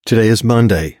Today is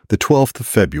Monday, the 12th of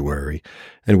February,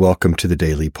 and welcome to the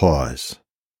Daily Pause.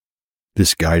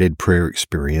 This guided prayer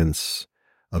experience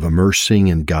of immersing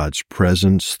in God's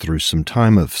presence through some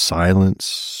time of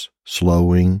silence,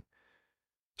 slowing,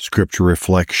 scripture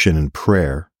reflection, and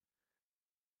prayer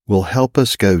will help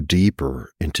us go deeper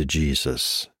into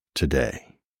Jesus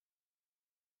today.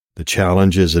 The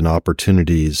challenges and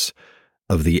opportunities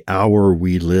of the hour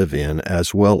we live in,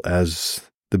 as well as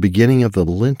the beginning of the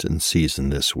Lenten season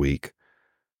this week,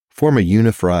 form a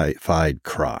unified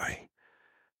cry.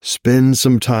 Spend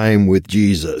some time with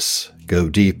Jesus. Go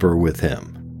deeper with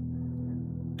Him.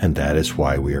 And that is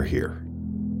why we are here.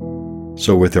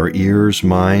 So with our ears,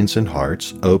 minds, and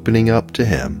hearts opening up to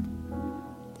Him,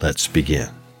 let's begin.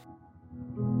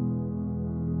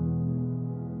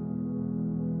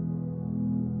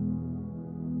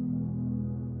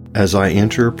 As I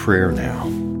enter prayer now,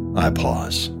 I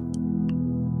pause.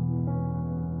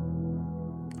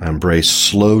 I embrace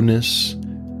slowness,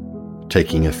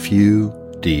 taking a few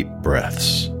deep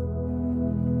breaths.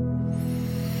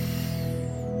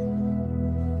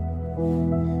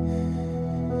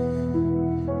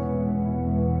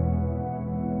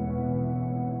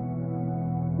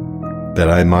 That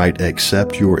I might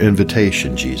accept your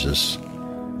invitation, Jesus.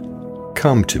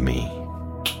 Come to me,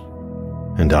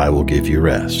 and I will give you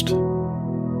rest.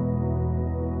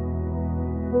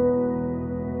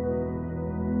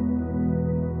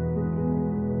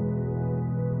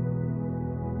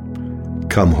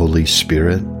 Come, Holy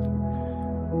Spirit,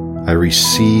 I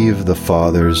receive the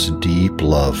Father's deep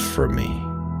love for me.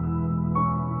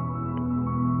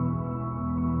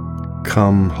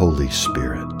 Come, Holy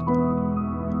Spirit,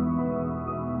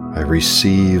 I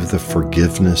receive the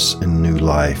forgiveness and new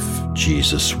life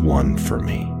Jesus won for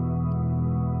me.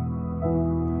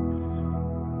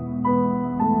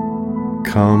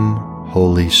 Come,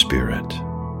 Holy Spirit,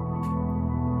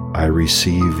 I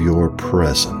receive your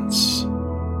presence.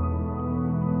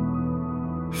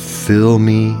 Fill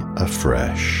me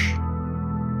afresh.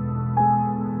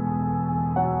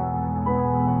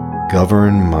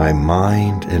 Govern my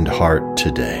mind and heart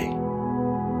today.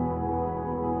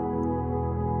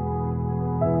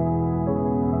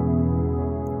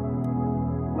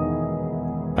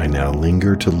 I now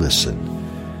linger to listen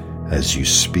as you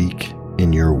speak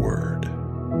in your word.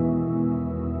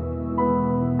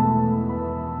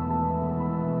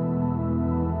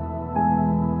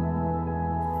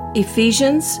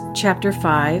 Ephesians chapter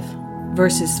 5,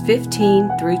 verses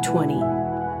 15 through 20.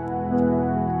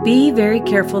 Be very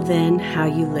careful then how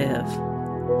you live,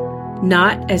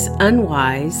 not as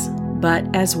unwise, but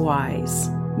as wise,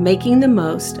 making the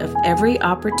most of every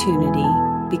opportunity,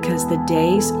 because the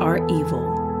days are evil.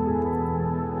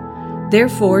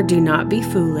 Therefore do not be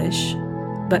foolish,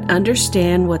 but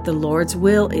understand what the Lord's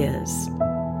will is.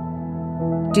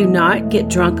 Do not get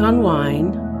drunk on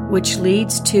wine, which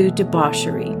leads to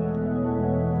debauchery.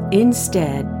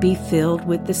 Instead, be filled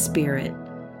with the Spirit,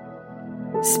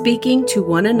 speaking to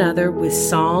one another with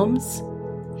psalms,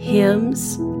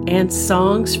 hymns, and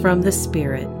songs from the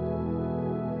Spirit.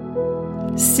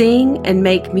 Sing and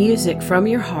make music from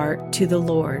your heart to the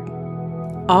Lord,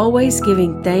 always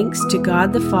giving thanks to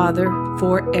God the Father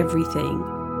for everything,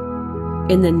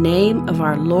 in the name of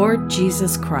our Lord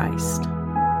Jesus Christ.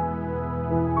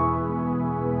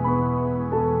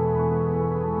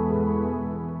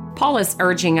 Paul is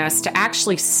urging us to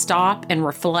actually stop and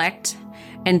reflect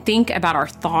and think about our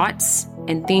thoughts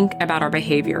and think about our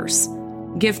behaviors.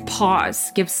 Give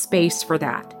pause, give space for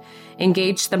that.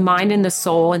 Engage the mind and the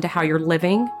soul into how you're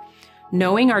living,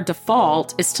 knowing our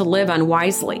default is to live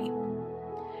unwisely.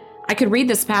 I could read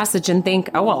this passage and think,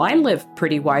 oh, well, I live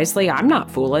pretty wisely. I'm not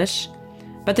foolish.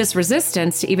 But this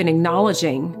resistance to even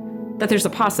acknowledging that there's a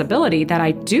possibility that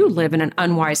I do live in an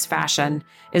unwise fashion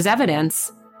is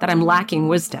evidence that I'm lacking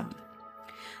wisdom.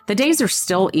 The days are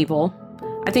still evil.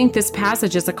 I think this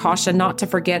passage is a caution not to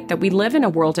forget that we live in a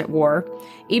world at war,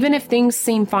 even if things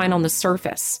seem fine on the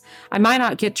surface. I might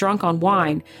not get drunk on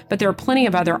wine, but there are plenty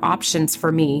of other options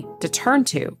for me to turn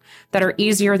to that are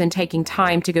easier than taking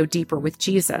time to go deeper with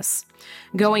Jesus.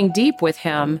 Going deep with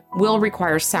Him will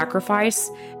require sacrifice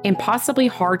and possibly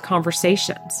hard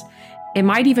conversations. It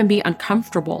might even be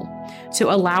uncomfortable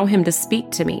to allow Him to speak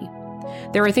to me.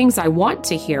 There are things I want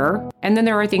to hear, and then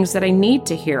there are things that I need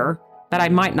to hear, but I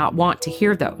might not want to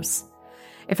hear those.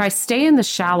 If I stay in the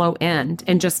shallow end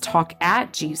and just talk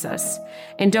at Jesus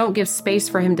and don't give space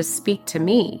for Him to speak to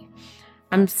me,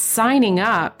 I'm signing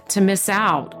up to miss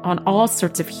out on all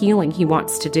sorts of healing He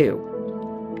wants to do.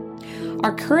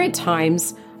 Our current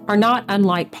times are not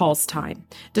unlike Paul's time.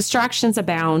 Distractions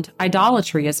abound.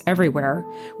 Idolatry is everywhere.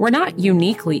 We're not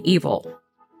uniquely evil.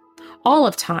 All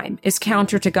of time is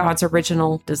counter to God's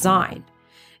original design.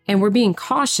 And we're being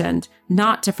cautioned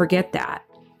not to forget that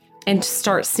and to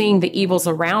start seeing the evils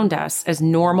around us as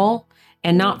normal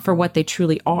and not for what they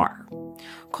truly are.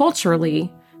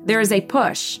 Culturally, there is a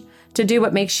push to do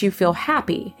what makes you feel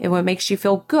happy and what makes you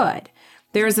feel good.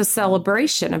 There is a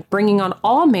celebration of bringing on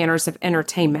all manners of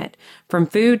entertainment, from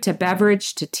food to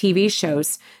beverage to TV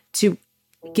shows, to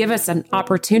give us an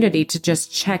opportunity to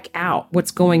just check out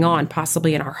what's going on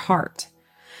possibly in our heart.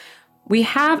 We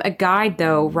have a guide,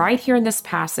 though, right here in this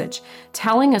passage,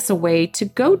 telling us a way to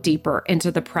go deeper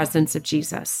into the presence of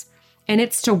Jesus. And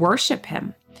it's to worship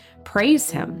him, praise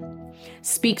him,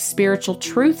 speak spiritual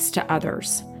truths to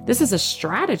others. This is a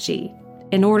strategy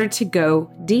in order to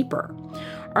go deeper.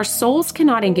 Our souls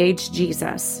cannot engage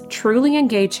Jesus, truly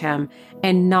engage him,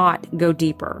 and not go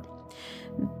deeper.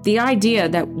 The idea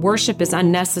that worship is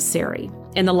unnecessary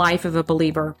in the life of a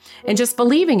believer and just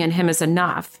believing in him is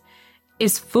enough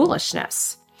is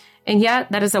foolishness. And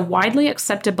yet, that is a widely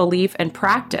accepted belief and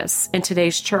practice in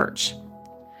today's church.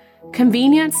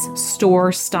 Convenience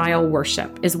store style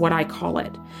worship is what I call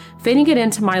it, fitting it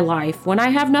into my life when I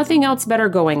have nothing else better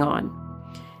going on.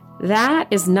 That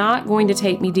is not going to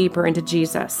take me deeper into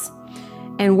Jesus.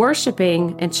 And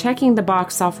worshiping and checking the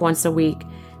box off once a week,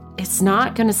 it's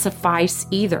not going to suffice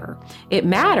either. It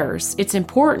matters, it's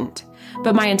important,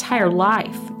 but my entire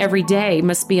life, every day,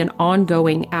 must be an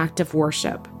ongoing act of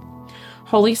worship.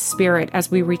 Holy Spirit, as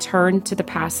we return to the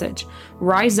passage,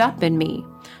 rise up in me,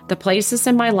 the places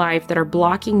in my life that are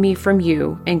blocking me from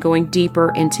you and going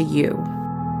deeper into you.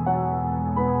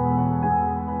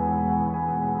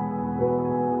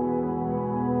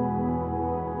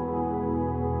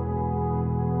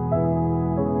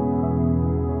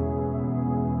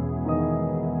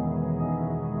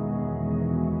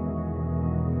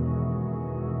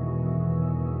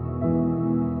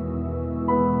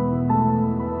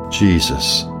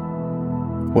 Jesus,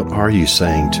 what are you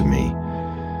saying to me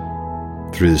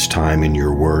through this time in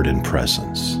your word and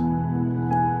presence?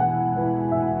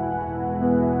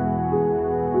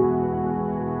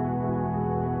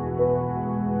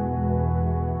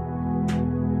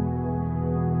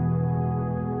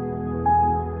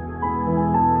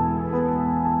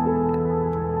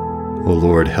 O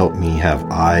Lord, help me have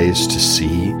eyes to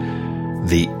see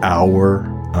the hour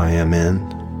I am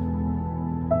in,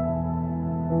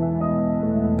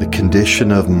 the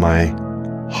condition of my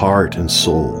heart and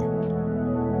soul,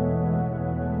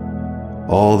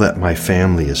 all that my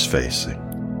family is facing,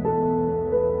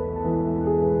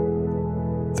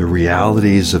 the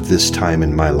realities of this time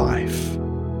in my life,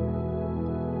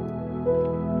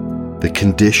 the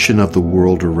condition of the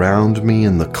world around me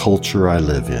and the culture I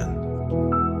live in.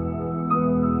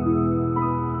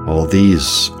 All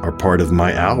these are part of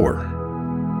my hour,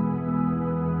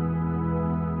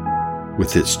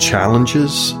 with its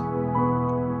challenges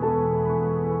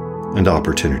and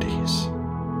opportunities.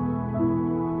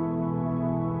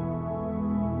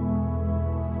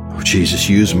 Oh, Jesus,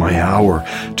 use my hour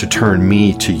to turn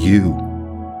me to you,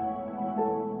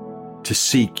 to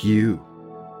seek you,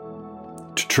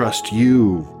 to trust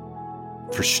you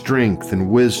for strength and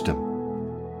wisdom,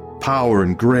 power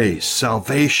and grace,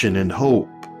 salvation and hope.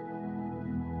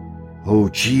 Oh,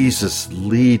 Jesus,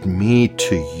 lead me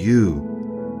to you,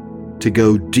 to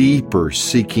go deeper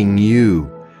seeking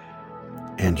you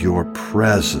and your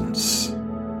presence.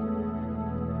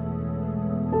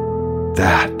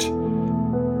 That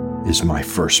is my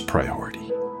first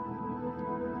priority.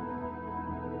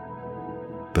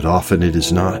 But often it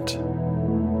is not.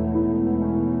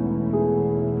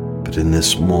 But in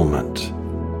this moment,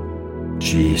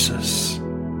 Jesus,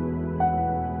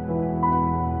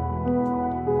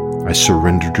 I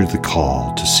surrender to the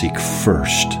call to seek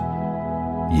first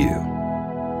you.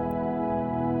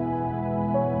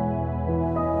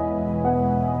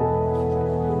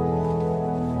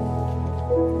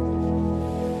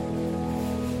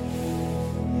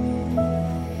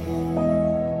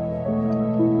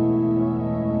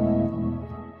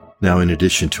 Now, in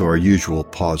addition to our usual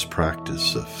pause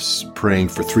practice of praying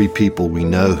for 3 people we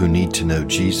know who need to know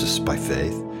Jesus by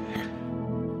faith,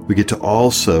 we get to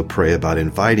also pray about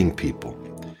inviting people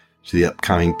to the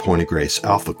upcoming Point of Grace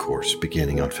Alpha course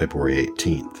beginning on February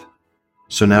 18th.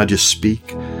 So now just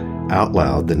speak out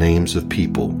loud the names of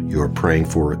people you are praying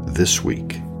for this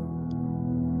week.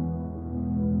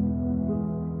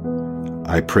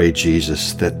 I pray,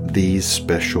 Jesus, that these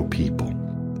special people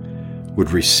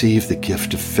would receive the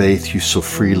gift of faith you so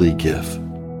freely give.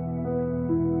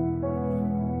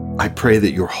 I pray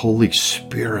that your Holy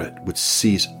Spirit would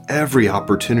seize every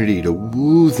opportunity to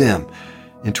woo them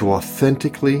into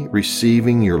authentically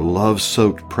receiving your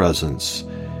love-soaked presence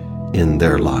in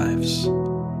their lives.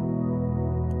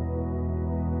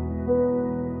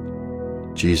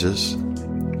 Jesus,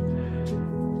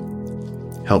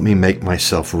 help me make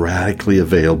myself radically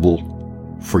available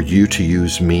for you to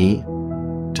use me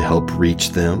to help reach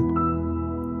them.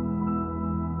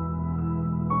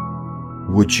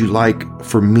 Would you like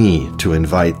for me to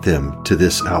invite them to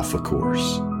this Alpha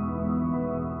course?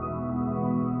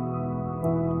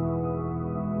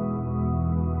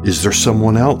 Is there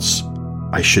someone else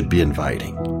I should be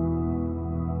inviting?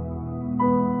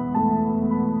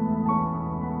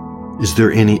 Is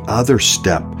there any other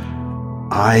step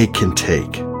I can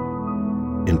take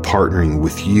in partnering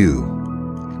with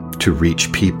you to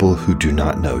reach people who do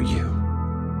not know you?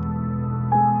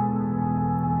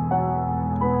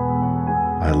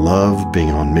 I love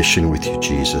being on mission with you,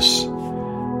 Jesus.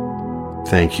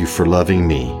 Thank you for loving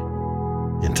me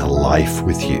into life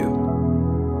with you.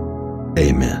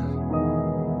 Amen.